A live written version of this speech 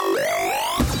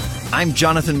I'm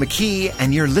Jonathan McKee,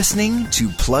 and you're listening to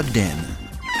Plugged In.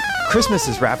 Christmas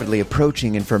is rapidly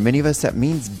approaching, and for many of us, that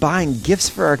means buying gifts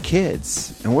for our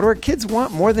kids. And what do our kids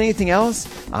want more than anything else?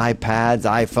 iPads,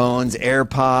 iPhones,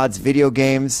 AirPods, video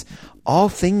games, all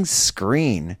things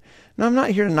screen. Now, I'm not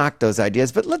here to knock those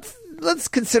ideas, but let's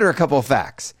consider a couple of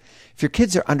facts. If your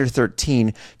kids are under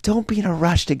 13, don't be in a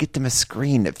rush to get them a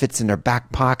screen that fits in their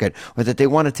back pocket or that they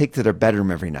want to take to their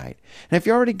bedroom every night. And if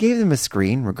you already gave them a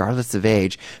screen, regardless of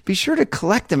age, be sure to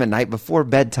collect them at night before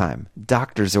bedtime.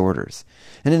 Doctor's orders.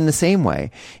 And in the same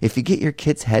way, if you get your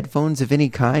kids headphones of any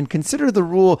kind, consider the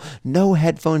rule, no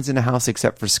headphones in the house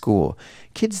except for school.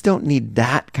 Kids don't need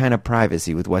that kind of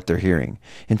privacy with what they're hearing.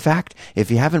 In fact,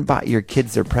 if you haven't bought your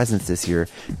kids their presents this year,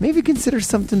 maybe consider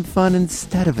something fun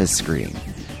instead of a screen.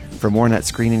 For more on that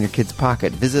screen in your kid's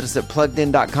pocket, visit us at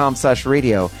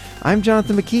pluggedin.com/radio. I'm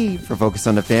Jonathan McKee for Focus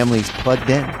on the Family's Plugged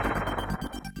In.